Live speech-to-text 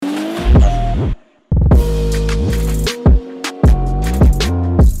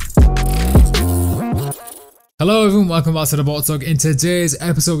Hello everyone, welcome back to the Bot Talk. In today's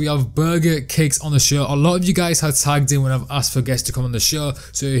episode we have Burger Cakes on the show. A lot of you guys have tagged in when I've asked for guests to come on the show,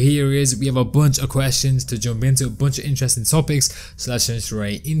 so here is, we have a bunch of questions to jump into, a bunch of interesting topics, so let's jump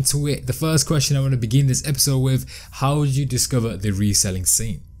straight into it. The first question I want to begin this episode with: how did you discover the reselling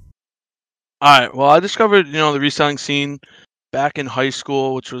scene? Alright, well, I discovered, the reselling scene back in high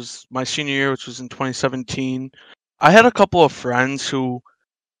school, which was my senior year, which was in 2017. I had a couple of friends who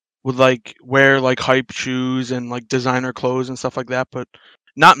would wear hype shoes and designer clothes and stuff like that, but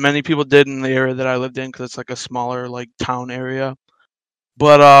not many people did in the area that I lived in because it's like a smaller town area.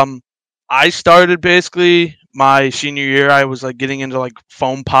 But I started basically my senior year. I was getting into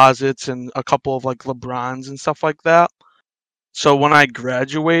foam posits and a couple of LeBrons and stuff like that. So when I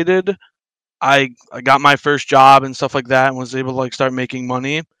graduated, I got my first job and stuff like that and was able to start making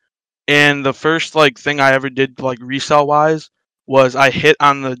money. And the first thing I ever did resell wise was I hit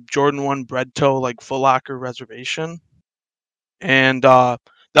on the Jordan 1 Bread Toe Foot Locker reservation. And that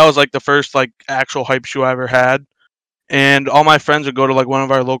was the first actual hype shoe I ever had. And all my friends would go to one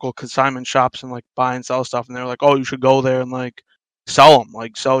of our local consignment shops and buy and sell stuff, and they're like, "Oh, you should go there and sell them.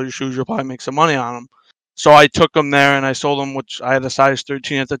 Sell your shoes, you'll probably make some money on them." So I took them there and I sold them, which I had a size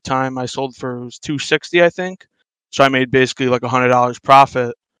 13 at the time. I sold for, it was 260, I think. So I made basically $100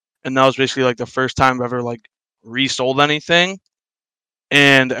 profit, and that was basically the first time I've ever resold anything.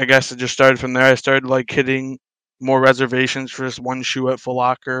 And I guess it just started from there. I started hitting more reservations for just one shoe at Foot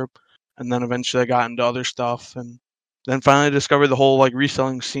Locker, and then eventually I got into other stuff, and then finally discovered the whole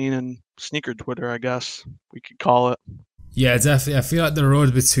reselling scene and sneaker Twitter, I guess we could call it. Yeah, definitely. I feel like the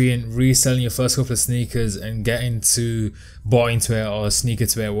road between reselling your first couple of sneakers and getting to bought into it or sneaker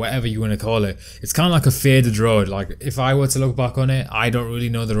to it, whatever you want to call it, it's kind of like a faded road. Like, if I were to look back on it, I don't really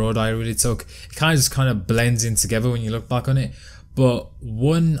know the road I really took. It kind of just kind of blends in together when you look back on it. But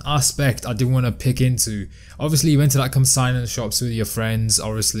one aspect I did want to pick into, obviously you went to that consignment shops with your friends.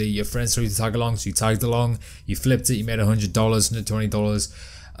 Obviously your friends told you to tag along, so you tagged along, you flipped it, you made $100,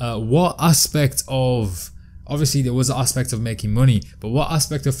 $120. What aspect of, obviously there was an aspect of making money, but what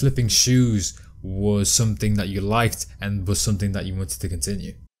aspect of flipping shoes was something that you liked and was something that you wanted to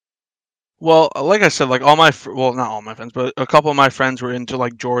continue? Well, like I said, well, not all my friends, but a couple of my friends were into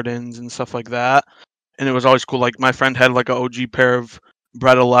Jordans and stuff like that, and it was always cool. Like, my friend had an OG pair of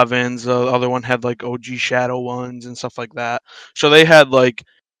Bread 11s, the other one had OG Shadow ones and stuff like that. So they had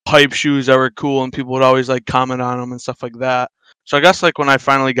hype shoes that were cool, and people would always comment on them and stuff like that. So I guess when I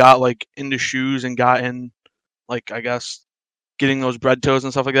finally got into shoes and got in, I guess, getting those bread toes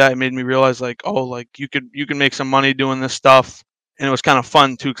and stuff like that, it made me realize oh, you can make some money doing this stuff. And it was kind of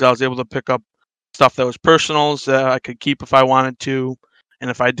fun too, because I was able to pick up stuff that was personals that I could keep if I wanted to, and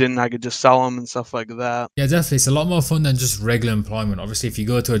if I didn't, I could just sell them and stuff like that. Yeah, definitely. It's a lot more fun than just regular employment. Obviously, if you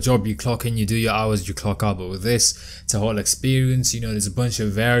go to a job, you clock in, you do your hours, you clock out. But with this, it's a whole experience. There's a bunch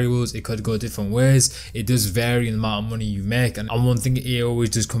of variables. It could go different ways. It does vary in the amount of money you make. And one thing it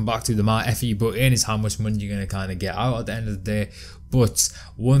always does come back to, the amount of effort you put in is how much money you're going to kind of get out at the end of the day. But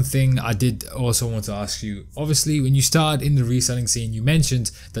one thing I did also want to ask you, obviously when you started in the reselling scene, you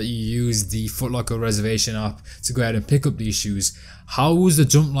mentioned that you used the Foot Locker reservation app to go ahead and pick up these shoes. How was the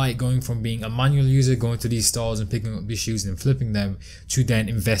jump like going from being a manual user, going to these stores and picking up these shoes and flipping them, to then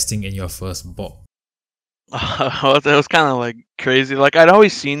investing in your first bot? It was kind of crazy. I'd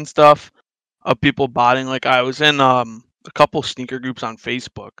always seen stuff of people botting. I was in a couple sneaker groups on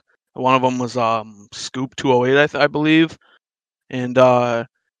Facebook. One of them was Scoop 208, I believe. And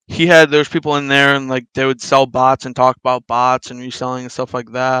there's people in there, and they would sell bots and talk about bots and reselling and stuff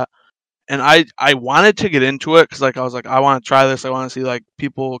like that. And I wanted to get into it because I was I want to try this. I want to see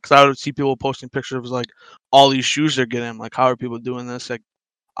people, because I would see people posting pictures of all these shoes they're getting. How are people doing this?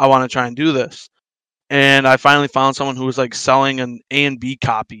 I want to try and do this. And I finally found someone who was selling an A and B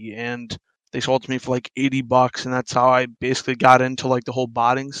copy, and they sold to me for $80, and that's how I basically got into the whole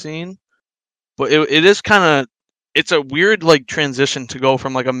botting scene. But it is kind of, it's a weird transition to go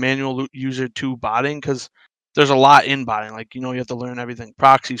from a manual user to botting, because there's a lot in botting. You have to learn everything,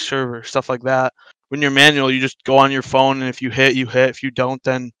 proxy, server, stuff like that. When you're manual, you just go on your phone, and if you hit, you hit. If you don't,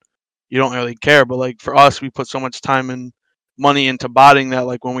 then you don't really care. But for us, we put so much time and money into botting that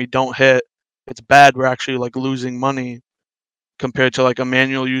when we don't hit, it's bad. We're actually losing money compared to a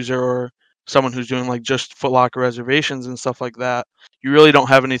manual user or someone who's doing just Foot Locker reservations and stuff like that. You really don't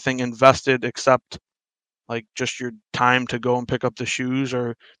have anything invested except just your time to go and pick up the shoes,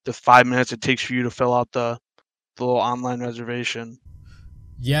 or the 5 minutes it takes for you to fill out the little online reservation.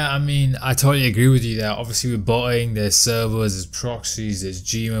 Yeah, I mean, I totally agree with you there. Obviously, with botting, there's servers, there's proxies, there's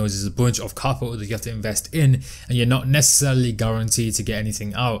Gmails, there's a bunch of capital that you have to invest in, and you're not necessarily guaranteed to get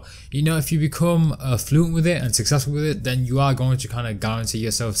anything out. You know, if you become fluent with it and successful with it, then you are going to kind of guarantee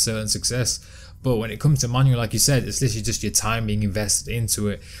yourself certain success. But when it comes to manual, like you said, it's literally just your time being invested into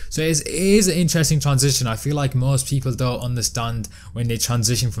it. So it is an interesting transition. I feel like most people don't understand when they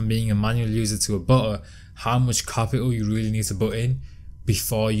transition from being a manual user to a botter, how much capital you really need to put in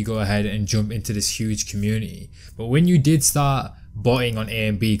before you go ahead and jump into this huge community. But when you did start botting on A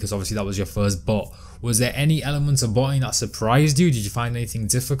and B, because obviously that was your first bot, was there any elements of botting that surprised you? Did you find anything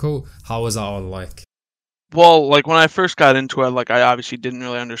difficult? How was that all like? Well, like when I first got into it, like I obviously didn't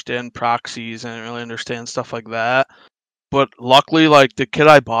really understand proxies and I didn't really understand stuff like that. But luckily, like the kid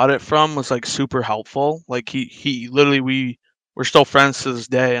I bought it from was like super helpful. Like he literally we're still friends to this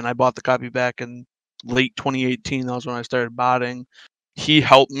day, and I bought the copy back in late 2018. That was when I started botting. He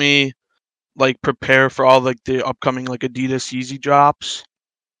helped me like prepare for all like the upcoming like Adidas Yeezy drops.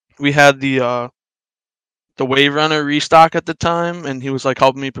 We had the Wave Runner restock at the time, and he was like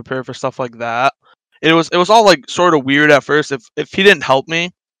helping me prepare for stuff like that. It was all like sort of weird at first. If he didn't help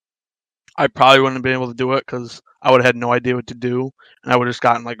me, I probably wouldn't have been able to do it because I would have had no idea what to do, and I would have just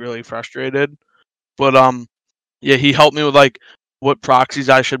gotten like really frustrated. But yeah, he helped me with like what proxies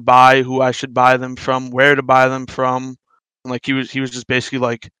I should buy, who I should buy them from, where to buy them from. And like he was just basically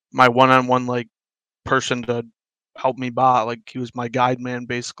like my one-on-one like person to help me bot. Like he was my guide man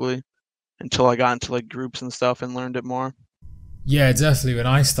basically until I got into like groups and stuff and learned it more. Yeah, definitely. When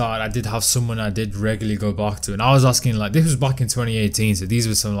I started, I did have someone I did regularly go back to, and I was asking like, this was back in 2018, so these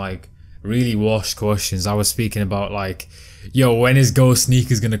were some like really washed questions. I was speaking about like, yo, when is Ghost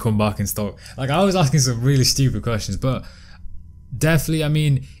Sneakers gonna come back in stock? Like I was asking some really stupid questions, but definitely, I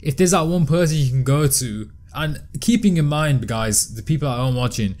mean, if there's that one person you can go to, and keeping in mind, guys, the people at home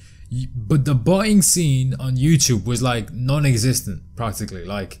watching, but the botting scene on YouTube was like non-existent practically.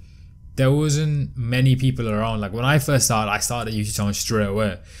 Like there wasn't many people around. Like when I first started, I started a YouTube channel straight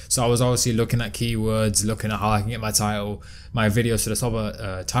away. So I was obviously looking at keywords, looking at how I can get my videos to the top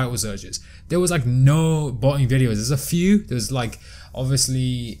of title searches. There was like no botting videos. There's a few. There's like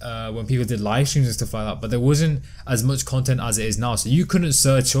obviously when people did live streams and stuff like that, but there wasn't as much content as it is now. So you couldn't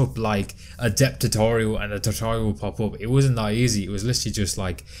search up like a depth tutorial and a tutorial will pop up. It wasn't that easy. It was literally just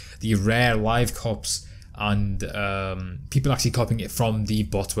like the rare live cops and people actually copying it from the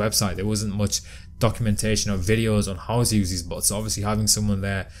bot website. There wasn't much documentation or videos on how to use these bots. So obviously having someone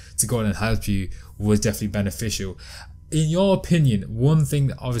there to go in and help you was definitely beneficial. In your opinion, one thing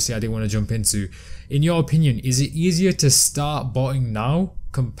that obviously I didn't want to jump into, in your opinion, is it easier to start botting now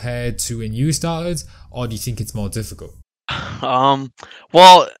compared to when you started, or do you think it's more difficult?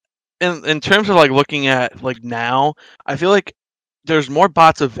 Well, in terms of like looking at like now, I feel like there's more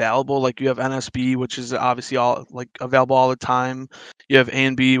bots available. Like you have NSB, which is obviously all like available all the time. You have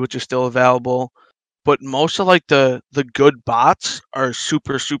ANB, which is still available. But most of like the good bots are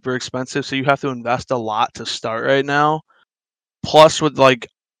super super expensive, so you have to invest a lot to start right now. Plus with like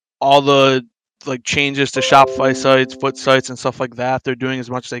all the like changes to Shopify sites, foot sites and stuff like that, they're doing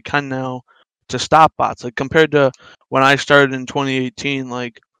as much as they can now to stop bots. Like compared to when I started in 2018,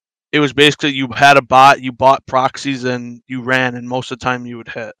 like it was basically you had a bot, you bought proxies and you ran, and most of the time you would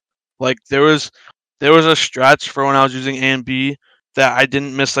hit. Like there was a stretch for when I was using A and B that I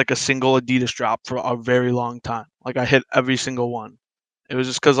didn't miss like a single Adidas drop for a very long time. Like I hit every single one. It was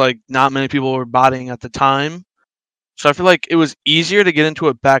just because like not many people were botting at the time. So I feel like it was easier to get into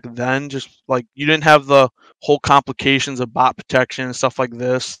it back then. Just like you didn't have the whole complications of bot protection and stuff like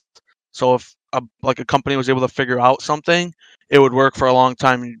this. So if a company was able to figure out something, it would work for a long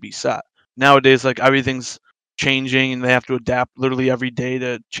time and you'd be set. Nowadays, like everything's changing and they have to adapt literally every day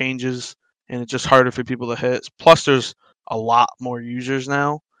to changes, and it's just harder for people to hit. Plus, there's a lot more users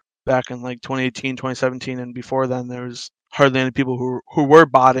now. Back in like 2018, 2017, and before then, there was hardly any people who were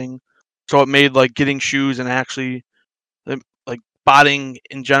botting. So it made like getting shoes and actually like botting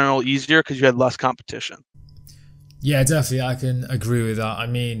in general easier because you had less competition. Yeah, definitely, I can agree with that. I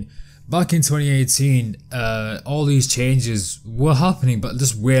mean, back in 2018, all these changes were happening, but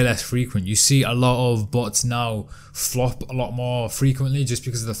just way less frequent. You see a lot of bots now flop a lot more frequently just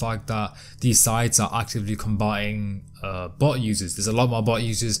because of the fact that these sites are actively combating bot users. There's a lot more bot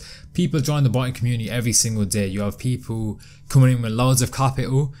users. People join the botting community every single day. You have people coming in with loads of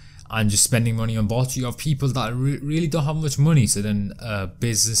capital and just spending money on bots. You have people that really don't have much money. So then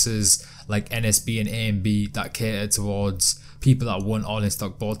businesses like NSB and AMB that cater towards people that want all in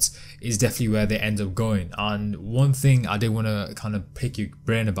stock bots is definitely where they end up going. And one thing I did want to kind of pick your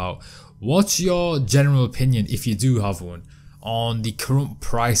brain about, what's your general opinion, if you do have one, on the current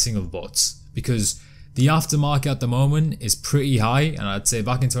pricing of bots, because the aftermarket at the moment is pretty high, and I'd say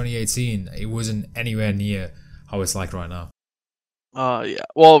back in 2018 it wasn't anywhere near how it's like right now. Yeah.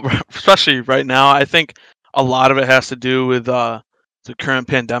 Well, especially right now, I think a lot of it has to do with the current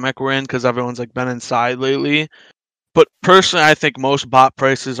pandemic we're in, because everyone's like been inside lately. But personally, I think most bot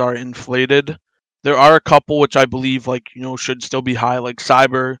prices are inflated. There are a couple which I believe should still be high, like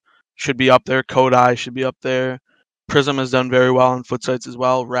Cyber should be up there, Kodai should be up there. Prism has done very well on Footsites as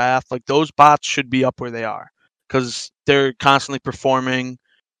well. Wrath, like those bots should be up where they are because they're constantly performing.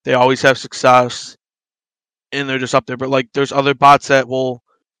 They always have success, and they're just up there. But like, there's other bots that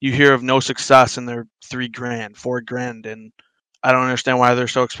you hear of no success and they're $3,000, $4,000, and I don't understand why they're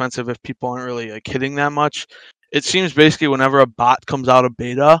so expensive if people aren't really like hitting that much. It seems basically whenever a bot comes out of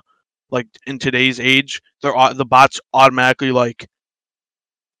beta, like in today's age, the bots automatically like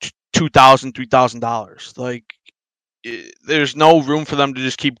 $2,000, $3,000. Like, there's no room for them to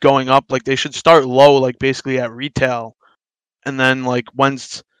just keep going up. Like, they should start low, like basically at retail, and then like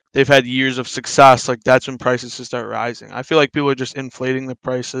once they've had years of success, like that's when prices should start rising. I feel like people are just inflating the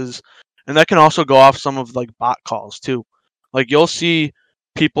prices, and that can also go off some of like bot calls too. Like, you'll see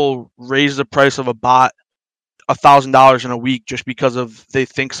people raise the price of a bot $1,000 in a week just because of they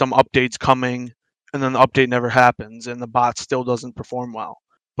think some update's coming, and then the update never happens, and the bot still doesn't perform well,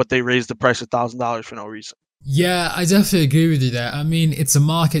 but they raise the price $1,000 for no reason. Yeah, I definitely agree with you there. I mean, it's a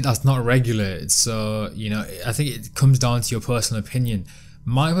market that's not regulated, so I think it comes down to your personal opinion.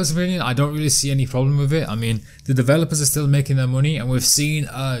 My personal opinion, I don't really see any problem with it. I mean, the developers are still making their money, and we've seen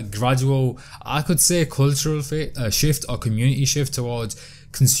a gradual, I could say, cultural shift or community shift towards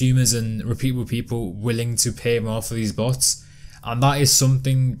consumers and repeatable people willing to pay more for these bots. And that is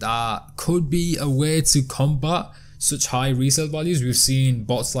something that could be a way to combat such high resale values. We've seen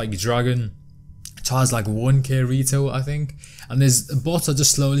bots like Dragon charge like 1k retail, I think, and there's bots are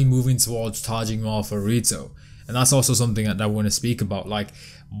just slowly moving towards charging more for retail. And that's also something that I want to speak about. Like,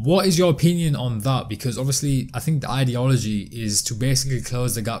 what is your opinion on that? Because obviously, I think the ideology is to basically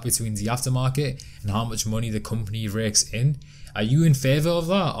close the gap between the aftermarket and how much money the company rakes in. Are you in favor of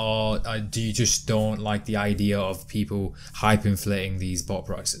that, or do you just don't like the idea of people hyperinflating these bot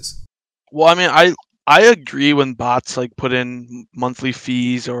prices? Well, I mean, I agree when bots like put in monthly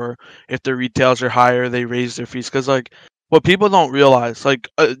fees, or if their retails are higher, they raise their fees. Because like, what people don't realize, like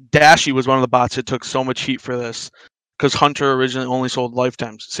Dashy was one of the bots that took so much heat for this, because Hunter originally only sold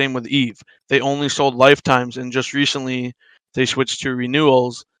lifetimes. Same with Eve, they only sold lifetimes, and just recently they switched to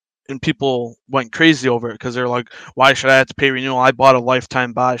renewals, and people went crazy over it because they're like, why should I have to pay renewal? I bought a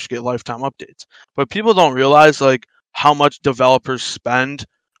lifetime buy, I should get lifetime updates. But people don't realize like how much developers spend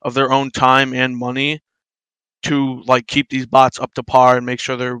of their own time and money to like keep these bots up to par and make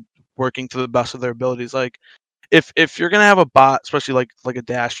sure they're working to the best of their abilities. Like, if you're gonna have a bot, especially like a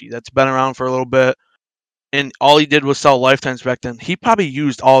Dashy that's been around for a little bit, and all he did was sell lifetimes back then, he probably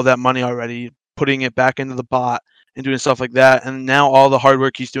used all of that money already, putting it back into the bot and doing stuff like that. And now all the hard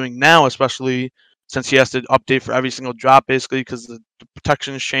work he's doing now, especially since he has to update for every single drop, basically because the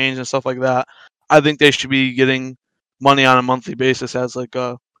protection has changed and stuff like that, I think they should be getting money on a monthly basis as like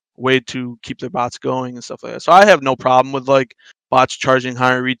a way to keep their bots going and stuff like that. So I have no problem with like bots charging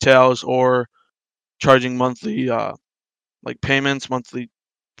higher retails or charging monthly like payments, monthly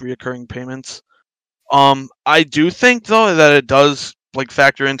reoccurring payments. I do think though that it does like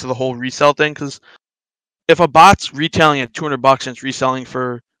factor into the whole resell thing, because if a bot's retailing at $200 and it's reselling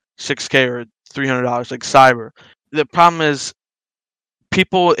for $6K or $300 like Cyber, the problem is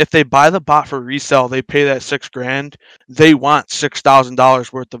people, if they buy the bot for resale, they pay that $6,000, they want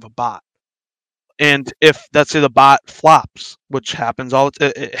 $6,000 worth of a bot. And if, let's say, the bot flops, which happens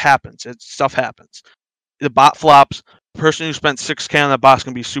it happens, stuff happens. The bot flops. The person who spent $6K on that bot's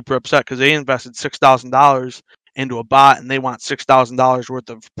gonna be super upset because they invested $6,000 into a bot and they want $6,000 worth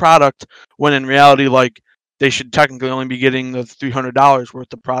of product, when in reality, like, they should technically only be getting the $300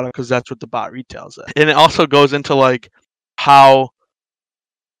 worth of product because that's what the bot retails at. And it also goes into like how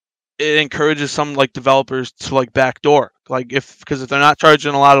it encourages some like developers to like backdoor, like because if they're not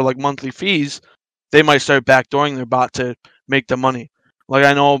charging a lot of like monthly fees, they might start backdooring their bot to make the money. Like,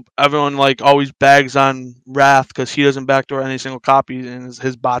 I know everyone like always bags on Wrath because he doesn't backdoor any single copy and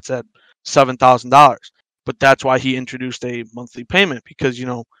his bot's at $7,000. But that's why he introduced a monthly payment, because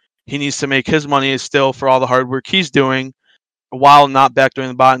he needs to make his money still for all the hard work he's doing, while not backdooring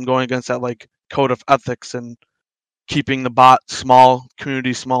the bot and going against that like code of ethics and keeping the bot small,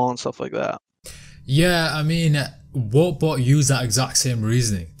 community small, and stuff like that. Yeah, I mean, what bot used that exact same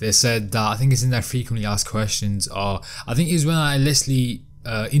reasoning? They said that, I think it's in their frequently asked questions, or I think it was when I literally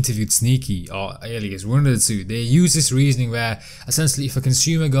interviewed Sneaky or Alias, one of the two. They use this reasoning where essentially if a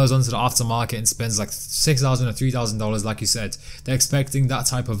consumer goes onto the aftermarket and spends like $6,000 or $3,000, like you said, they're expecting that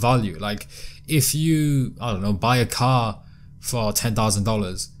type of value. Like if you, I don't know, buy a car for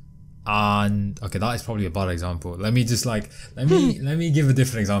 $10,000, and okay, that is probably a bad example. Let me just like let me give a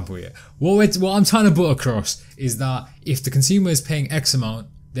different example here. What I'm trying to put across is that if the consumer is paying X amount,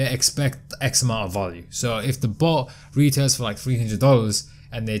 they expect X amount of value. So if the bot retails for like $300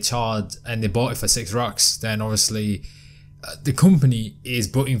 and they bought it for $6, then obviously the company is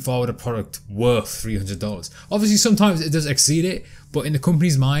putting forward a product worth $300. Obviously, sometimes it does exceed it, but in the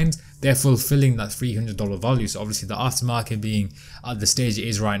company's mind, they're fulfilling that $300 value. So obviously, the aftermarket being at the stage it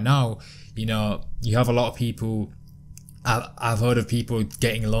is right now, you know, you have a lot of people. I've heard of people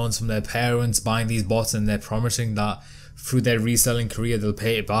getting loans from their parents, buying these bots, and they're promising that through their reselling career they'll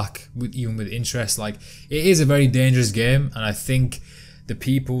pay it back even with interest. Like, it is a very dangerous game, and I think the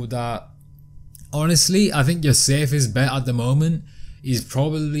people that, honestly, I think your safest bet at the moment is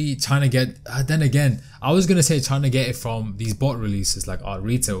probably trying to get, then again, I was gonna say trying to get it from these bot releases like our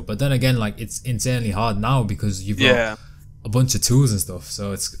retail, but then again, like, it's insanely hard now because you've got a bunch of tools and stuff.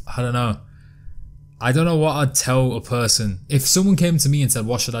 So it's, I don't know what I'd tell a person if someone came to me and said,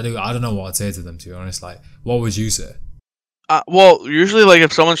 what should I do? I don't know what I'd say to them, to be honest. Like, what would you say? Well, usually, like,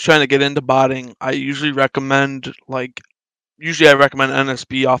 if someone's trying to get into botting, I recommend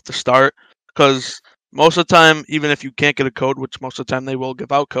NSB off the start, because most of the time, even if you can't get a code, which most of the time they will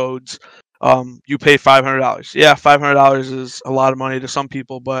give out codes, you pay $500. Yeah, $500 is a lot of money to some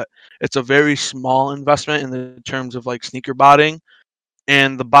people, but it's a very small investment in the terms of like sneaker botting,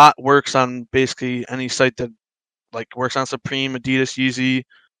 and the bot works on basically any site that like works on Supreme, Adidas, Yeezy,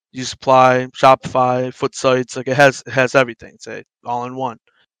 Supply, Shopify, Foot Sites. Like, it has everything. It's all in one.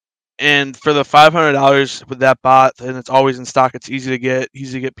 And for the $500 with that bot, and it's always in stock, it's easy to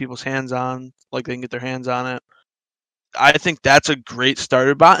get people's hands on. Like, they can get their hands on it. I think that's a great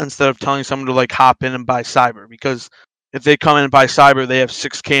starter bot instead of telling someone to like hop in and buy Cyber, because if they come in and buy Cyber, they have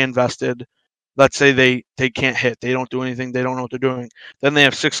 $6K invested. Let's say they can't hit, they don't do anything, they don't know what they're doing. Then they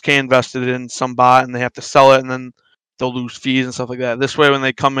have $6K invested in some bot and they have to sell it, and then they'll lose fees and stuff like that. This way, when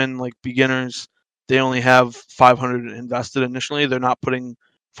they come in like beginners, they only have 500 invested initially. They're not putting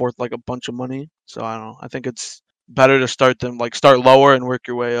forth like a bunch of money. So I don't know. I think it's better to start lower and work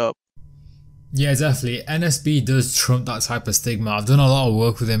your way up. Yeah, definitely. NSB does trump that type of stigma. I've done a lot of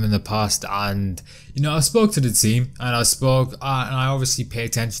work with him in the past, and you know, I spoke to the team, and I obviously pay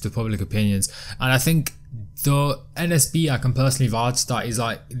attention to public opinions, and I think the NSB, I can personally vouch that is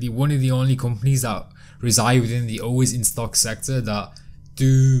like one of the only companies that reside within the always in stock sector that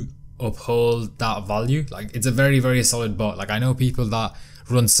do uphold that value. Like, it's a very, very solid bot. Like, I know people that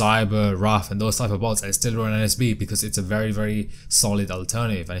run Cyber, RAF, and those type of bots, and still run NSB because it's a very, very solid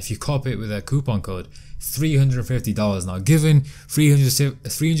alternative. And if you cop it with a coupon code, $350. Now, given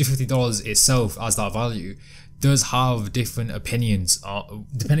 $350 itself as that value does have different opinions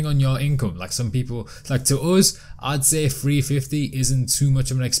depending on your income. Like, some people, like, to us, I'd say $350 isn't too much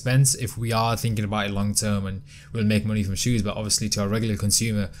of an expense if we are thinking about it long term and we'll make money from shoes. But obviously, to a regular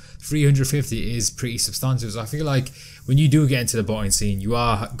consumer, $350 is pretty substantial. So I feel like when you do get into the botting scene, you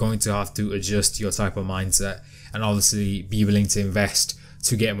are going to have to adjust your type of mindset and obviously be willing to invest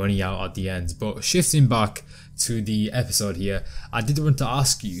to get money out at the end. But shifting back to the episode here, I did want to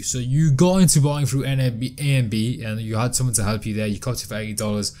ask you, so you got into botting through AMB and you had someone to help you there, you caught it for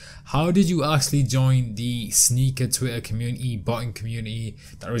 $80. How did you actually join the sneaker Twitter community, botting community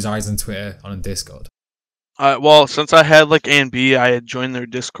that resides on Twitter on Discord? Well, since I had like AMB, I had joined their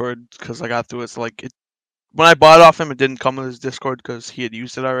Discord because I got through it. So, like, when I bought it off him, it didn't come with his Discord because he had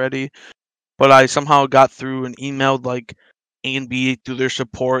used it already. But I somehow got through and emailed like A&B through their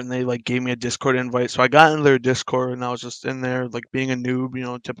support, and they like gave me a Discord invite. So I got into their Discord, and I was just in there like being a noob, you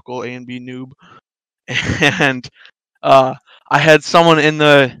know, typical A&B noob. And I had someone in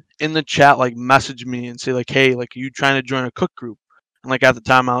the chat like message me and say like, "Hey, like, are you trying to join a cook group?" And like, at the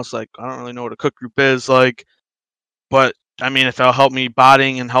time, I was like, I don't really know what a cook group is, like, but I mean, if it'll help me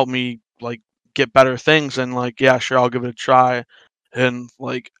botting and help me like get better things, and like, yeah, sure, I'll give it a try. And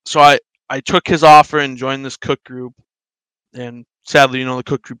like, so I took his offer and joined this cook group. And sadly, you know, the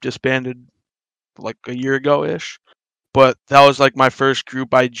cook group disbanded like a year ago ish. But that was like my first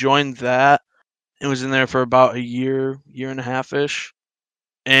group. I joined that and was in there for about a year and a half ish.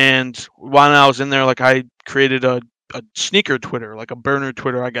 And while I was in there, like, I created a sneaker Twitter, like a burner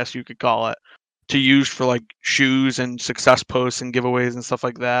Twitter, I guess you could call it, to use for like shoes and success posts and giveaways and stuff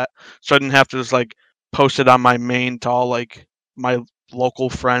like that. So I didn't have to just like post it on my main to all like my local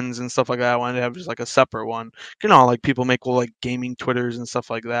friends and stuff like that. I wanted to have just like a separate one. You know, like people make little like gaming Twitters and stuff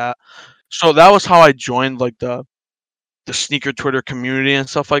like that. So that was how I joined like the sneaker Twitter community and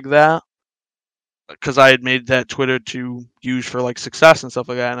stuff like that. Because I had made that Twitter to use for like success and stuff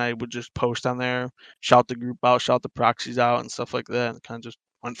like that, and I would just post on there, shout the group out, shout the proxies out, and stuff like that, and kind of just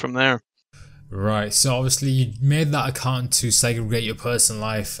went from there. Right, so obviously you made that account to segregate your personal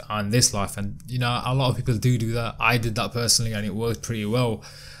life and this life, and you know a lot of people do that. I did that personally, and it worked pretty well.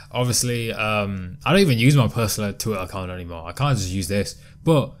 Obviously, I don't even use my personal Twitter account anymore. I can't just use this,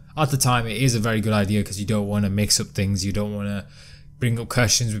 but at the time, it is a very good idea because you don't want to mix up things. You don't want to bring up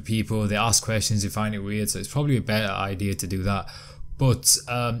questions with people. They ask questions, they find it weird, so it's probably a better idea to do that. But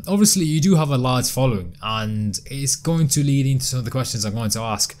obviously, you do have a large following, and it's going to lead into some of the questions I'm going to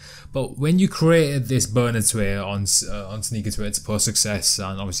ask. But when you created this burner Twitter on Sneaker Twitter to post success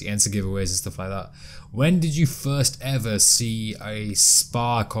and obviously enter giveaways and stuff like that, when did you first ever see a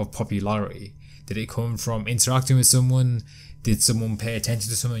spark of popularity? Did it come from interacting with someone? Did someone pay attention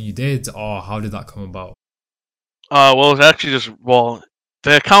to something you did, or how did that come about? Well, it was actually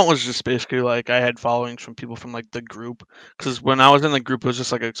the account was just basically like I had followings from people from like the group, because when I was in the group, it was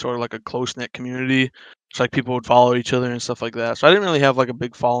just like a sort of like a close knit community. It's like people would follow each other and stuff like that. So I didn't really have like a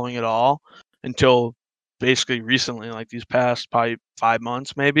big following at all until basically recently, like these past probably 5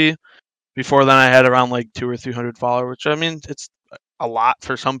 months maybe. Before then, I had around like 200 or 300 followers, which I mean it's a lot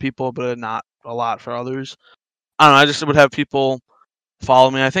for some people, but not a lot for others. I don't know. I just would have people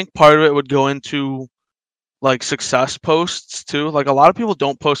follow me. I think part of it would go into like success posts too. Like a lot of people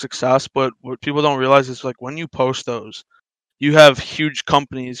don't post success, but what people don't realize is like when you post those, you have huge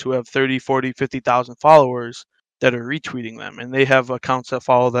companies who have 30, 40, 50,000 followers that are retweeting them, and they have accounts that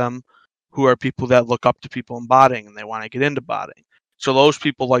follow them who are people that look up to people in botting and they want to get into botting. So those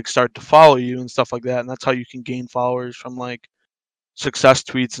people like start to follow you and stuff like that, and that's how you can gain followers from like success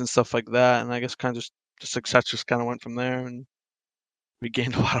tweets and stuff like that. And I guess kind of just the success just kind of went from there, and we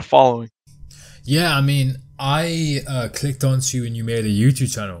gained a lot of following. Yeah, I mean, I clicked onto you and you made a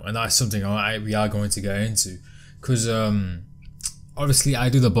YouTube channel, and that's something we are going to get into. Because obviously, I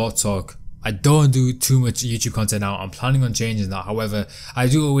do the bot talk. I don't do too much YouTube content now. I'm planning on changing that. However, I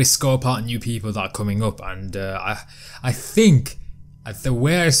do always scope out new people that are coming up, and I think the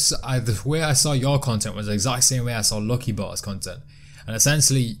way I saw your content was the exact same way I saw Lucky Bot's content, and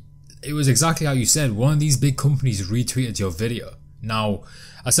essentially, it was exactly how you said. One of these big companies retweeted your video. Now,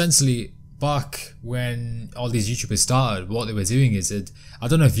 essentially, back when all these YouTubers started, what they were doing is I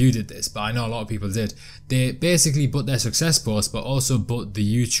don't know if you did this, but I know a lot of people did. They basically put their success post, but also put the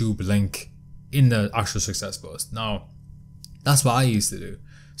YouTube link in the actual success post. Now, that's what I used to do.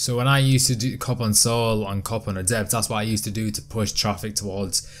 So when I used to do Cop on Soul and Cop on Adept, that's what I used to do to push traffic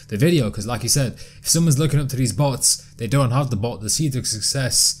towards the video. Because like you said, if someone's looking up to these bots, they don't have the bot, they see the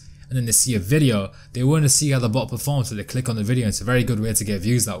success, and then they see a video, they want to see how the bot performs, so they click on the video. It's a very good way to get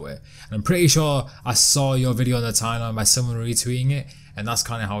views that way. And I'm pretty sure I saw your video on the timeline by someone retweeting it, and that's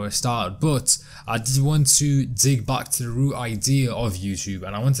kind of how it started. But I did want to dig back to the root idea of YouTube,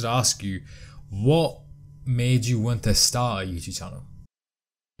 and I wanted to ask you, what made you want to start a YouTube channel?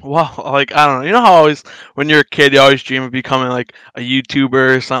 Well, like I don't know. You know how always when you're a kid, you always dream of becoming like a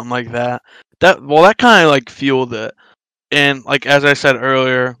YouTuber or something like that. That kind of like fueled it. And like as I said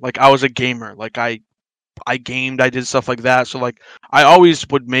earlier, like I was a gamer. Like I gamed, I did stuff like that. So like I always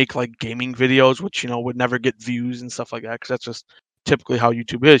would make like gaming videos, which would never get views and stuff like that, because that's just typically how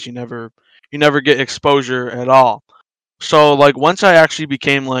YouTube is. You never get exposure at all. So like once I actually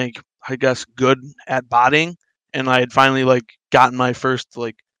became like I guess good at botting, and I had finally like gotten my first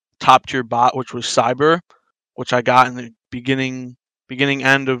like top tier bot, which was Cyber, which I got in the beginning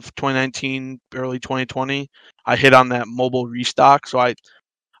end of 2019, early 2020. I hit on that mobile restock, so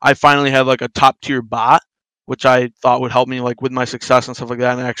I finally had like a top tier bot, which I thought would help me like with my success and stuff like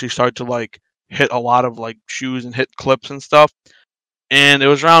that, and I actually started to like hit a lot of like shoes and hit clips and stuff. And it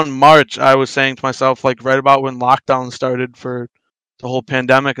was around March, I was saying to myself, like right about when lockdown started for the whole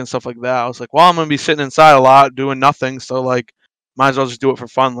pandemic and stuff like that, I was like, well, I'm gonna be sitting inside a lot doing nothing, so like might as well just do it for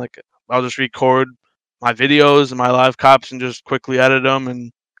fun. Like I'll just record my videos and my live cops and just quickly edit them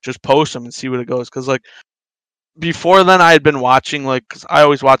and just post them and see what it goes. Because like before then, I had been watching, like, 'cause I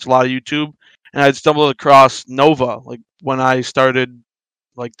always watch a lot of YouTube, and I'd stumbled across Nova like when I started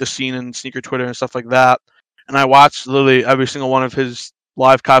like the scene in sneaker Twitter and stuff like that. And I watched literally every single one of his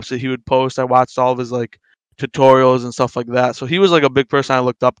live cops that he would post. I watched all of his like tutorials and stuff like that. So he was like a big person I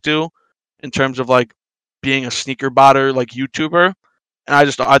looked up to in terms of like being a sneaker botter like YouTuber. And I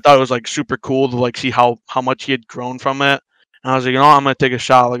thought it was like super cool to like see how much he had grown from it. And I was like, I'm gonna take a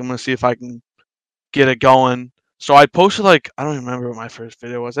shot. Like I'm gonna see if I can get it going. So I posted like I don't even remember what my first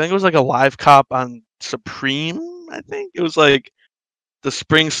video was. I think it was like a live cop on Supreme. I think it was like the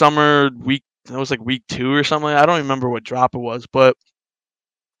spring summer week. It was like week 2 or something. I don't remember what drop it was, but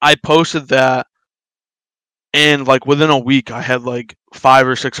I posted that, and like within a week, I had like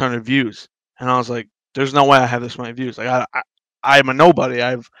 500 or 600 views, and I was like, "There's no way I have this many views. Like I'm a nobody. I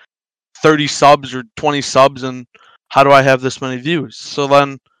have 30 subs or 20 subs, and how do I have this many views?" So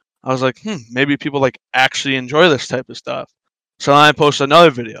then I was like, maybe people like actually enjoy this type of stuff. So then I posted another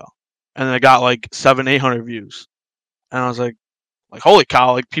video, and I got like 800 views, and I was like holy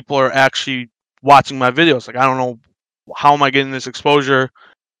cow! Like people are actually watching my videos. Like I don't know how am I getting this exposure.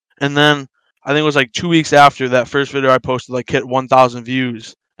 And then I think it was like 2 weeks after that first video I posted like hit 1,000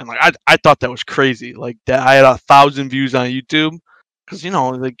 views, and like I thought that was crazy. Like that I had 1,000 views on YouTube, because you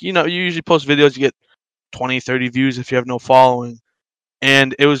usually post videos, you get 20, 30 views if you have no following,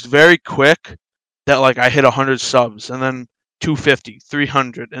 and it was very quick that like I hit 100 subs, and then 250,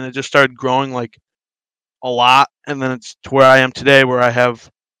 300, and it just started growing like a lot, and then it's to where I am today, where I have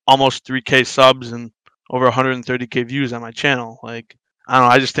almost 3K subs and over 130K views on my channel. Like I don't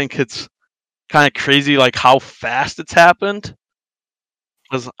know, I just think it's kind of crazy like how fast it's happened.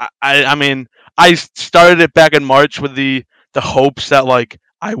 Because I mean I started it back in March with the hopes that like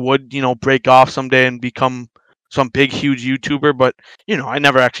I would break off someday and become some big huge YouTuber, but I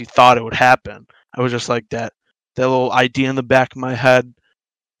never actually thought it would happen. I was just like that little idea in the back of my head,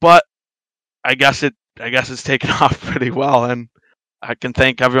 but I guess it's taken off pretty well, and I can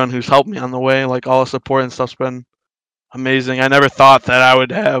thank everyone who's helped me on the way. Like all the support and stuff's been amazing. I never thought that I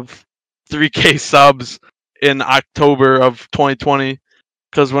would have 3K subs in October of 2020,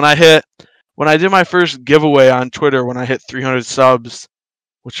 because when I did my first giveaway on Twitter, when I hit 300 subs,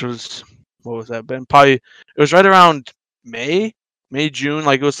 which was what was that been? Probably it was right around May, June.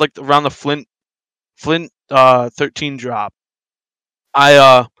 Like it was like around the Flint 13 drop.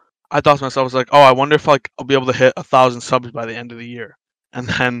 I thought to myself, I was like, oh, I wonder if like I'll be able to hit 1,000 subs by the end of the year. And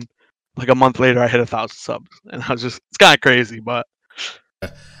then like a month later, I hit 1,000 subs, and I was it's kind of crazy, but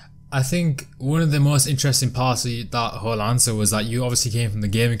I think one of the most interesting parts of that whole answer was that you obviously came from the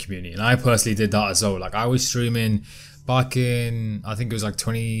gaming community, and I personally did that as well. Like I was streaming back in, I think it was like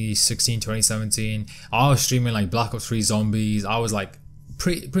 2016, 2017. I was streaming like Black Ops 3 Zombies. I was like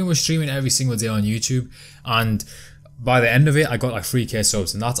pretty much streaming every single day on YouTube, and by the end of it, I got like 3K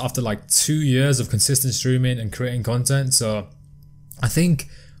subs, and that's after like 2 years of consistent streaming and creating content. So I think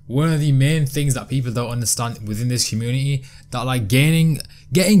one of the main things that people don't understand within this community, that like getting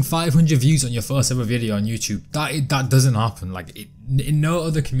 500 views on your first ever video on YouTube, that doesn't happen. Like in no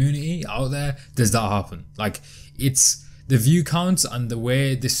other community out there does that happen. Like it's the view counts and the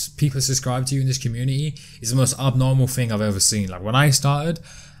way this people subscribe to you in this community is the most abnormal thing I've ever seen. Like when I started,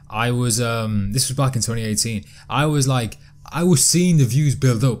 I was this was back in 2018. I was seeing the views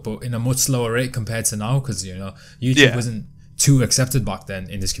build up, but in a much slower rate compared to now, because YouTube wasn't too accepted back then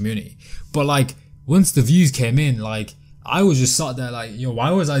in this community. But like once the views came in, like I was just sat there like, why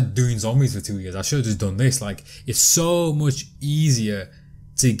was I doing zombies for 2 years? I should have just done this. Like it's so much easier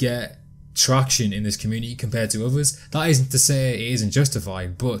to get traction in this community compared to others. That isn't to say it isn't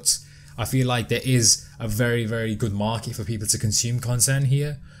justified, but I feel like there is a very, very good market for people to consume content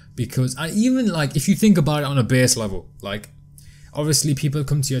here. Because even like if you think about it on a base level, like obviously people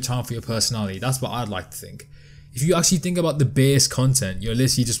come to your channel for your personality. That's what I'd like to think. If you actually think about the base content, you're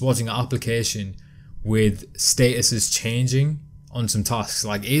literally just watching an application with statuses changing on some tasks.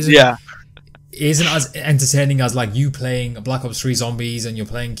 Like it isn't as entertaining as like you playing Black Ops 3 Zombies and you're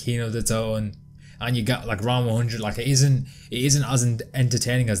playing Kino the Tone and you got like round 100. Like it isn't as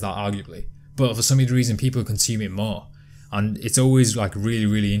entertaining as that, arguably. But for some reason, people consume it more. And it's always like really,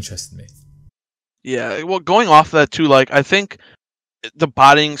 really interested me. Yeah, well, going off of that too, like I think the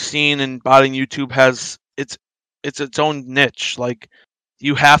botting scene and botting YouTube has its own niche. Like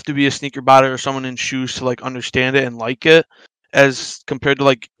you have to be a sneaker botter or someone in shoes to like understand it and like it, as compared to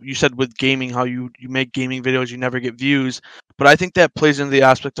like you said with gaming, how you make gaming videos, you never get views. But I think that plays into the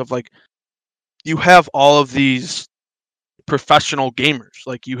aspect of like you have all of these professional gamers.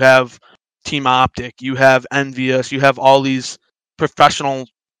 Like you have Team Optic, you have Envious, you have all these professional,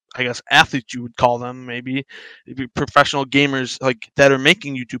 I guess, athletes you would call them, maybe professional gamers like that are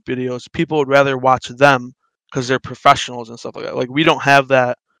making YouTube videos. People would rather watch them because they're professionals and stuff like that. Like we don't have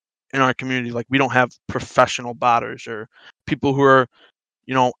that in our community. Like we don't have professional botters or people who are,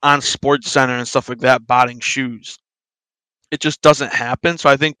 on Sports Center and stuff like that botting shoes. It just doesn't happen. So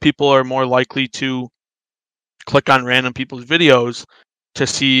I think people are more likely to click on random people's videos to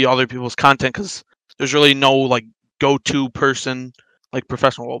see other people's content, because there's really no like go-to person like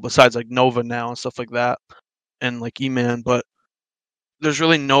professional, besides like Nova now and stuff like that. and like E-Man, but there's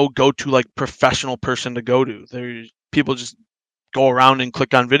really no go-to like professional person to go to. There's people just go around and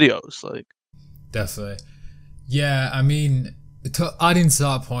click on videos. Like, Definitely. Yeah, I mean, to add into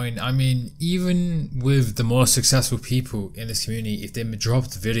that point, I mean, even with the most successful people in this community, if they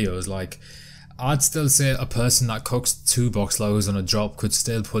dropped videos, like, I'd still say a person that cooks 2 box loaves on a drop could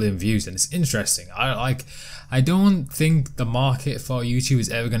still pull in views, and it's interesting. I don't think the market for YouTube is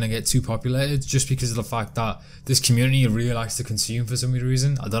ever gonna get too populated just because of the fact that this community really likes to consume for some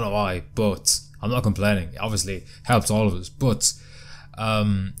reason. I don't know why, but I'm not complaining. It obviously helps all of us, but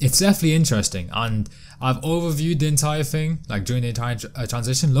it's definitely interesting, and I've overviewed the entire thing, like during the entire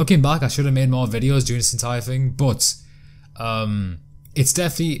transition. Looking back, I should have made more videos during this entire thing, but it's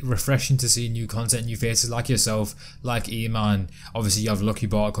definitely refreshing to see new content, new faces like yourself, like E-Man. Obviously, you have Lucky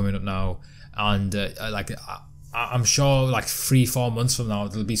Bot coming up now, and I'm sure like 3-4 months from now,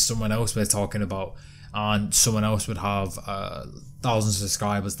 there'll be someone else we're talking about, and someone else would have thousands of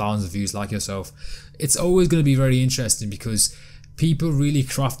subscribers, thousands of views like yourself. It's always going to be very interesting because people really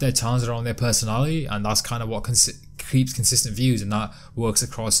craft their channels around their personality, and that's kind of what keeps consistent views, and that works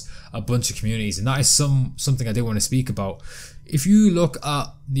across a bunch of communities, and that is something I do want to speak about. If you look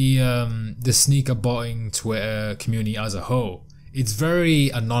at the sneaker botting Twitter community as a whole, it's very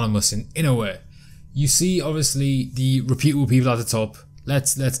anonymous in a way. You see, obviously, the reputable people at the top.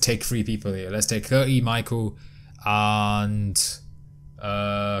 Let's take 3 people here. Let's take Curti, Michael, and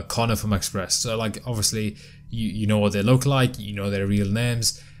Connor from Express. So, like, obviously, you know what they look like, you know their real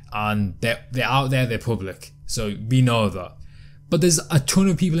names, and they're out there, they're public. So we know that. But there's a ton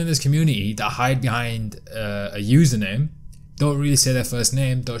of people in this community that hide behind a username, don't really say their first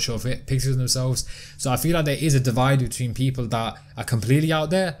name, don't show pictures of themselves. So I feel like there is a divide between people that are completely out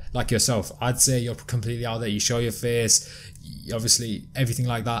there, like yourself. I'd say you're completely out there, you show your face, obviously everything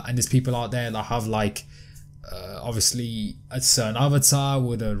like that. And there's people out there that have like obviously a certain avatar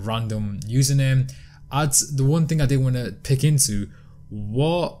with a random username. The one thing I did want to pick into,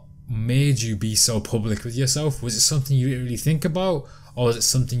 what made you be so public with yourself? Was it something you didn't really think about, or was it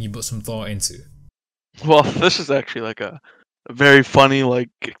something you put some thought into? well, this is actually like a very funny like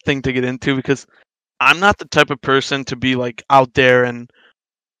thing to get into because I'm not the type of person to be like out there and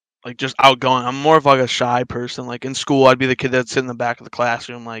like just outgoing. I'm more of like a shy person. Like in school, I'd be the kid that'd sit in the back of the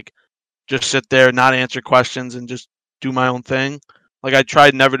classroom, like just sit there, not answer questions, and just do my own thing. Like I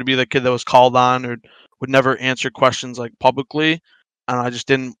tried never to be the kid that was called on or would never answer questions like publicly, and I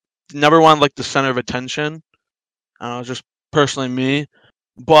just never wanted like the center of attention. I was just personally me,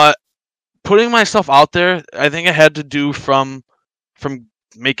 but putting myself out there, I think it had to do from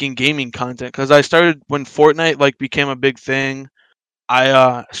making gaming content because I started when Fortnite like became a big thing.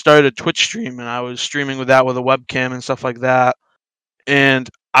 I started a Twitch stream and I was streaming with that with a webcam and stuff like that, and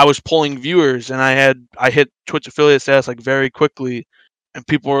I was pulling viewers and I hit Twitch affiliate status like very quickly, and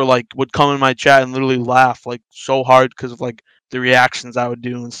people were like would come in my chat and literally laugh like so hard because of like the reactions I would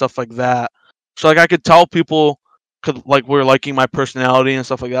do and stuff like that. So like I could tell people could like were liking my personality and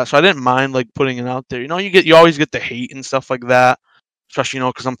stuff like that. So I didn't mind like putting it out there. You always get the hate and stuff like that, especially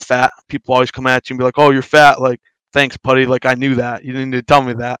because I'm fat. People always come at you and be like, "Oh, you're fat." Like, thanks, buddy. Like I knew that. You didn't need to tell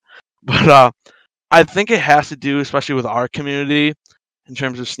me that. But I think it has to do, especially with our community, in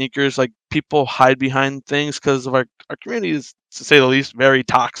terms of sneakers. Like people hide behind things because of our community is, to say the least, very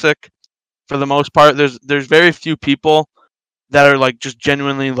toxic. For the most part, there's very few people that are like just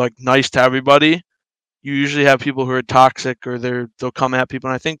genuinely like nice to everybody. You usually have people who are toxic or they'll come at people,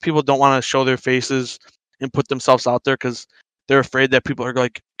 and I think people don't want to show their faces and put themselves out there because they're afraid that people are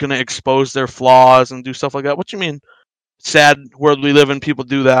like gonna expose their flaws and do stuff like that. What you mean? Sad world we live in, people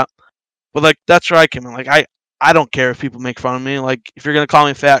do that. But like that's where I came in. Like I don't care if people make fun of me. Like if you're gonna call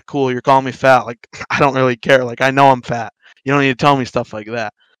me fat, cool. You're calling me fat. Like I don't really care. Like I know I'm fat. You don't need to tell me stuff like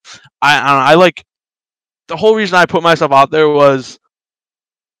that. I don't know, I like the whole reason I put myself out there was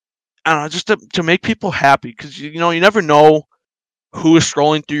I don't know, just to make people happy because you never know who is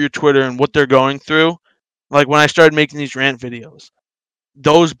scrolling through your Twitter and what they're going through. Like when I started making these rant videos,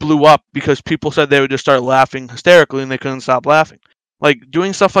 those blew up because people said they would just start laughing hysterically and they couldn't stop laughing. Like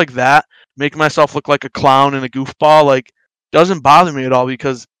doing stuff like that, making myself look like a clown and a goofball, like doesn't bother me at all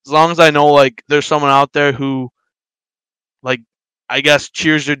because as long as I know like there's someone out there who like I guess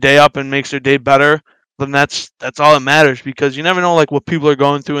cheers their day up and makes their day better, then that's all that matters because you never know like what people are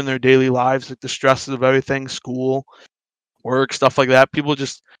going through in their daily lives, like the stresses of everything, school, work, stuff like that. People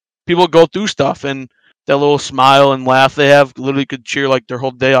go through stuff and that little smile and laugh they have literally could cheer like their whole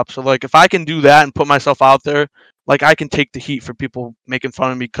day up. So like if I can do that and put myself out there, like I can take the heat for people making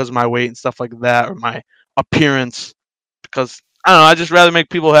fun of me because of my weight and stuff like that or my appearance because I don't know, I just rather make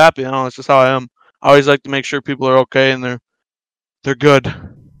people happy. I don't know, it's just how I am. I always like to make sure people are okay and they're good.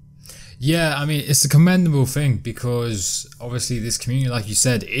 Yeah, I mean, it's a commendable thing because obviously this community, like you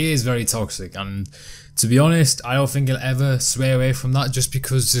said, is very toxic. And to be honest, I don't think it'll ever sway away from that just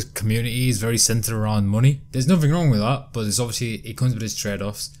because the community is very centered around money. There's nothing wrong with that, but it's obviously, it comes with its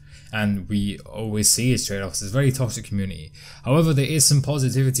trade-offs. And we always see its trade-offs. It's a very toxic community. However, there is some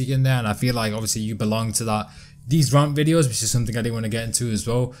positivity in there, and I feel like obviously you belong to that. These rant videos, which is something I didn't want to get into as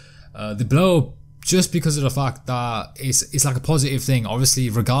well, they blow up just because of the fact that it's like a positive thing. Obviously,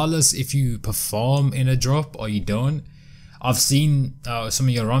 regardless if you perform in a drop or you don't, I've seen some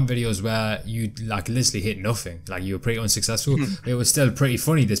of your rant videos where you like literally hit nothing, like you were pretty unsuccessful. But it was still pretty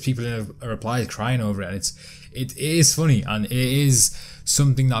funny. There's people in a replies crying over it, and it is funny, and it is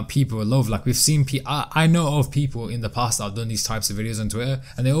something that people love. Like we've seen, I know of people in the past that have done these types of videos on Twitter,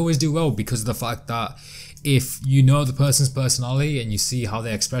 and they always do well because of the fact that if you know the person's personality and you see how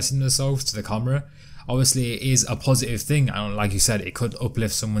they're expressing themselves to the camera, obviously it is a positive thing, and like you said, it could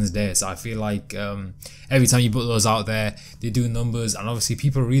uplift someone's day. So I feel like every time you put those out there, they do numbers, and obviously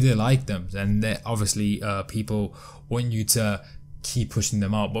people really like them, and obviously people want you to keep pushing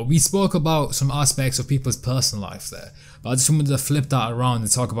them out. But we spoke about some aspects of people's personal life there, but I just wanted to flip that around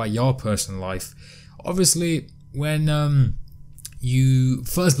and talk about your personal life. Obviously, when you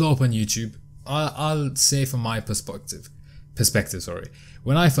first blow up on YouTube, I'll say from my perspective,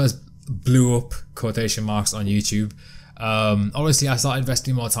 when I first blew up quotation marks on YouTube, obviously I started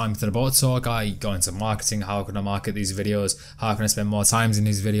investing more time into the Bot Talk. I got into marketing. How can I market these videos? How can I spend more time in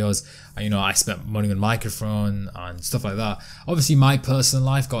these videos? And, I spent money on microphone and stuff like that. Obviously my personal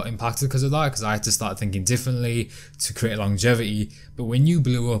life got impacted because of that, because I had to start thinking differently to create longevity. But when you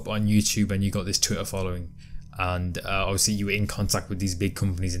blew up on YouTube and you got this Twitter following, and obviously you were in contact with these big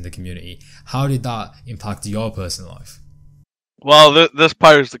companies in the community, how did that impact your personal life? Well, this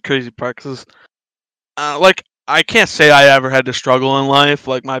part is the crazy part because, like, I can't say I ever had to struggle in life.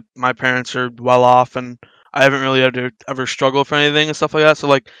 Like, my parents are well off, and I haven't really had to ever struggle for anything and stuff like that. So,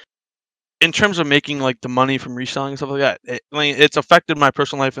 like, in terms of making like the money from reselling and stuff like that, it's affected my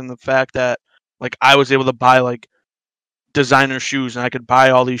personal life in the fact that like I was able to buy like designer shoes, and I could buy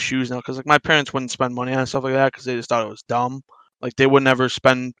all these shoes now because like my parents wouldn't spend money on stuff like that because they just thought it was dumb. Like they would never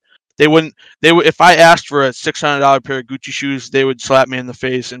spend. They wouldn't. They would if I asked for a $600 pair of Gucci shoes, they would slap me in the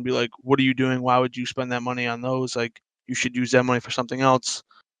face and be like, "What are you doing? Why would you spend that money on those? Like you should use that money for something else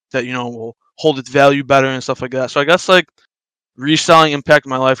that will hold its value better and stuff like that." So I guess like reselling impacted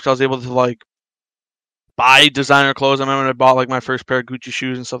my life because I was able to like buy designer clothes. I remember when I bought like my first pair of Gucci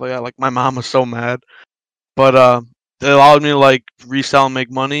shoes and stuff like that. Like my mom was so mad, but it allowed me to like resell and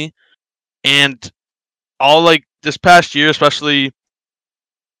make money. And all like this past year, especially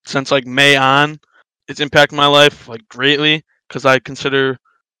since like May on, it's impacted my life like greatly because I consider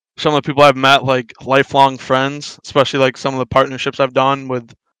some of the people I've met like lifelong friends, especially like some of the partnerships I've done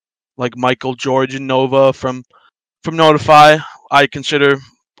with like Michael, George, and Nova from Notify. I consider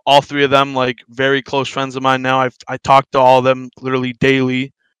all three of them like very close friends of mine now. I talk to all of them literally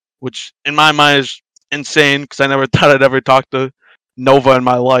daily, which in my mind is insane because I never thought I'd ever talk to Nova in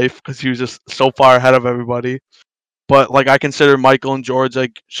my life because he was just so far ahead of everybody. But like I consider Michael and George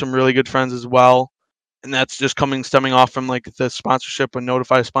like some really good friends as well, and that's just stemming off from like the sponsorship when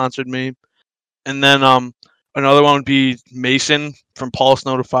Notify sponsored me. And then another one would be Mason from Pulse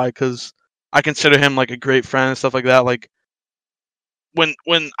Notify because I consider him like a great friend and stuff like that. Like when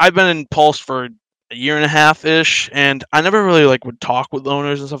I've been in Pulse for a year and a half ish, and I never really like would talk with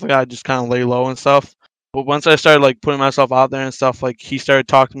owners and stuff like that. I just kind of lay low and stuff. But once I started like putting myself out there and stuff, like he started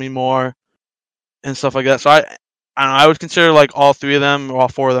talking to me more and stuff like that. So I would consider like all three of them, or all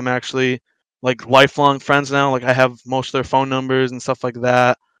four of them actually, like lifelong friends now. Like I have most of their phone numbers and stuff like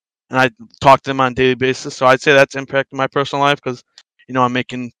that, and I talk to them on a daily basis. So I'd say that's impacted my personal life because I'm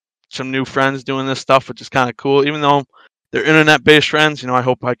making some new friends doing this stuff, which is kind of cool. Even though they're internet-based friends, I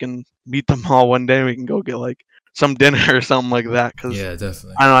hope I can meet them all one day. And we can go get like some dinner or something like that. Cause Yeah,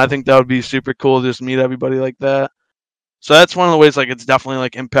 definitely. I don't know. I think that would be super cool to just meet everybody like that. So that's one of the ways like it's definitely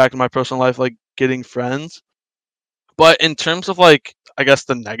like impacted my personal life, like getting friends. But in terms of like, I guess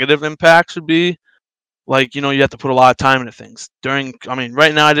the negative impacts would be like, you have to put a lot of time into things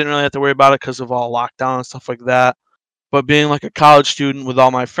right now I didn't really have to worry about it because of all lockdown and stuff like that. But being like a college student with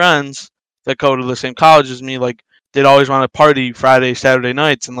all my friends that go to the same college as me, like they'd always want to party Friday, Saturday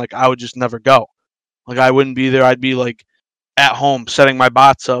nights, and like I would just never go. Like I wouldn't be there. I'd be like at home setting my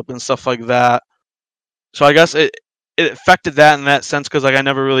bots up and stuff like that. So I guess it affected that in that sense because like I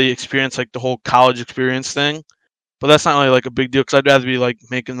never really experienced like the whole college experience thing. But that's not really like a big deal because I'd rather be like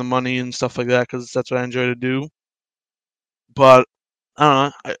making the money and stuff like that because that's what I enjoy to do. But I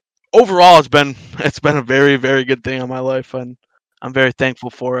don't know. overall, it's been a very, very good thing in my life, and I'm very thankful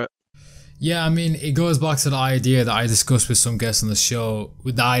for it. Yeah, I mean, it goes back to the idea that I discussed with some guests on the show,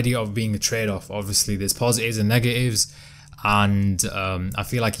 with the idea of being a trade-off. Obviously, there's positives and negatives, and I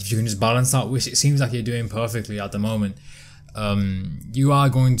feel like if you can just balance that, which it seems like you're doing perfectly at the moment, you are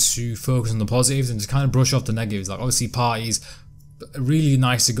going to focus on the positives and just kind of brush off the negatives. Like, obviously, parties, really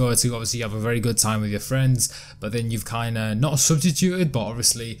nice to go to. Obviously, you have a very good time with your friends, but then you've kind of not substituted, but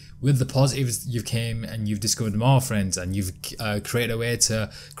obviously with the positives, you came and you've discovered more friends, and you've created a way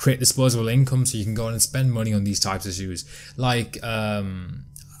to create disposable income so you can go on and spend money on these types of shoes. Like,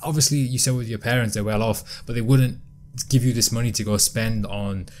 obviously, you said with your parents they're well off, but they wouldn't give you this money to go spend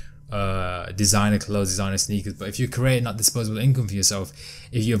on designer clothes, designer sneakers. But if you're creating that disposable income for yourself,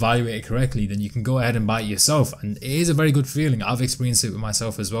 if you evaluate it correctly, then you can go ahead and buy it yourself, and it is a very good feeling. I've experienced it with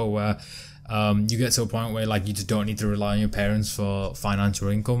myself as well, where you get to a point where like you just don't need to rely on your parents for financial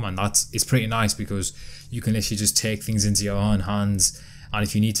income, and it's pretty nice because you can literally just take things into your own hands. And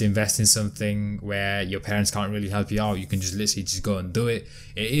if you need to invest in something where your parents can't really help you out, you can just literally just go and do it.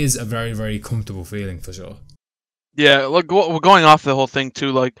 It is a very, very comfortable feeling for sure. Yeah, look, we're going off the whole thing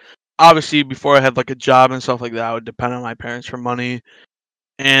too. Like, obviously, before I had like a job and stuff like that, I would depend on my parents for money.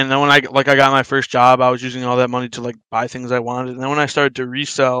 And then when I got my first job, I was using all that money to like buy things I wanted. And then when I started to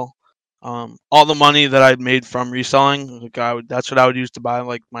resell, all the money that I'd made from reselling, like that's what I would use to buy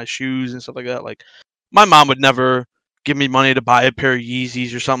like my shoes and stuff like that. Like, my mom would never give me money to buy a pair of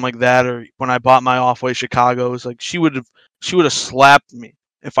Yeezys or something like that. Or when I bought my Off-White Chicago's, like she would have slapped me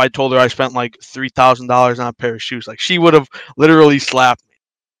if I told her I spent like $3,000 on a pair of shoes. Like, she would have literally slapped me.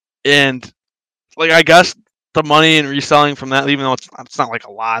 And like, I guess the money and reselling from that, even though it's not like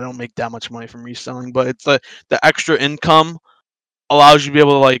a lot, I don't make that much money from reselling, but it's the extra income allows you to be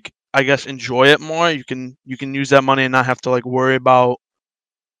able to, like, I guess, enjoy it more. You can use that money and not have to like worry about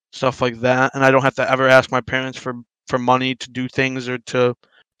stuff like that. And I don't have to ever ask my parents for money to do things or to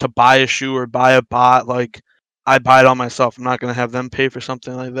buy a shoe or buy a bot. Like, I buy it all myself. I'm not gonna have them pay for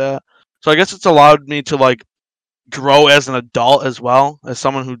something like that. So I guess it's allowed me to like grow as an adult as well as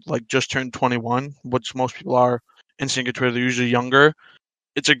someone who like just turned 21, which most people are in Singapore. They're usually younger.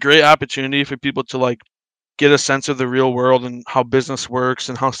 It's a great opportunity for people to like get a sense of the real world and how business works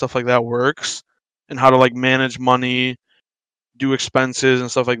and how stuff like that works and how to like manage money, do expenses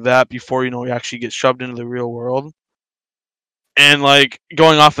and stuff like that before you actually get shoved into the real world. And like,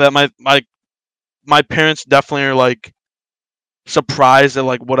 going off of that, my parents definitely are like surprised at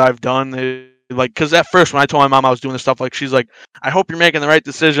like what I've done. They like, because at first when I told my mom I was doing this stuff, like, she's like, "I hope you're making the right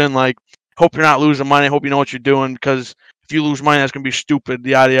decision. Like, hope you're not losing money. I hope you know what you're doing, because if you lose money, that's gonna be stupid."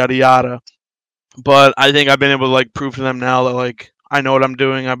 Yada yada yada. But I think I've been able to like prove to them now that like I know what I'm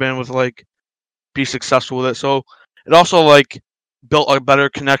doing. I've been able to like be successful with it. So it also like built a better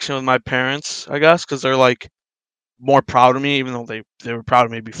connection with my parents, I guess, because they're like more proud of me, even though they were proud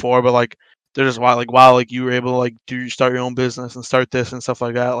of me before. But like, they're just wow, like, you were able to like start your own business and start this and stuff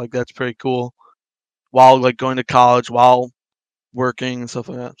like that. Like, that's pretty cool. While like going to college, while working and stuff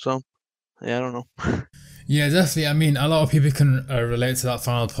like that. So yeah, I don't know. Yeah, definitely. I mean, a lot of people can relate to that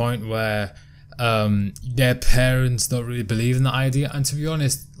final point where their parents don't really believe in the idea. And to be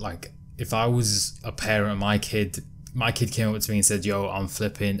honest, like, if I was a parent, my kid came up to me and said, "Yo, I'm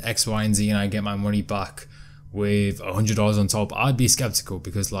flipping X, Y, and Z, and I get my money back with $100 on top," I'd be skeptical,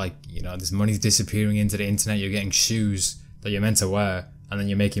 because like, this money's disappearing into the internet. You're getting shoes that you're meant to wear, and then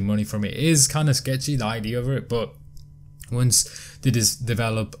you're making money from it. It is kind of sketchy, the idea of it, but once they just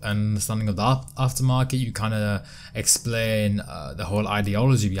develop an understanding of the aftermarket, you kind of explain the whole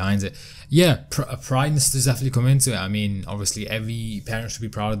ideology behind it. Yeah, pride does definitely come into it. I mean, obviously every parent should be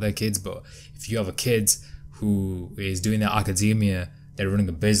proud of their kids, but if you have a kid who is doing their academia, they're running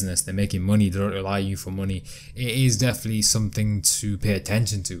a business, they're making money, they don't rely on you for money, it is definitely something to pay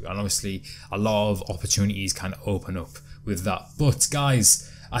attention to. And obviously a lot of opportunities kind of open up with that. But guys,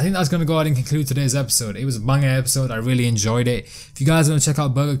 I think that's going to go ahead and conclude today's episode. It was a banger episode. I really enjoyed it. If you guys want to check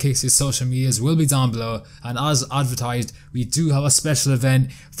out Burger Kicks' social medias, will be down below. And as advertised, we do have a special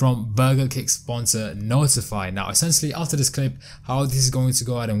event from Burger Kicks sponsor Notify. Now, essentially, after this clip, how this is going to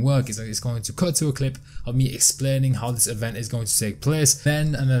go ahead and work is that it's going to cut to a clip of me explaining how this event is going to take place.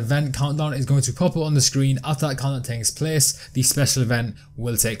 Then an event countdown is going to pop up on the screen. After that countdown takes place, the special event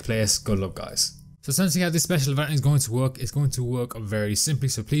will take place. Good luck, guys. So essentially how this special event is going to work, it's going to work very simply,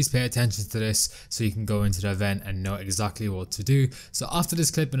 so please pay attention to this so you can go into the event and know exactly what to do. So after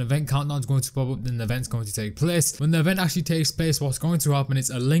this clip, an event countdown is going to pop up, then the event's going to take place. When the event actually takes place, what's going to happen is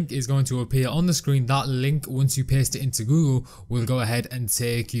a link is going to appear on the screen. That link, once you paste it into Google, will go ahead and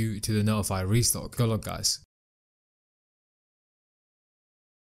take you to the Notify restock. Good luck, guys.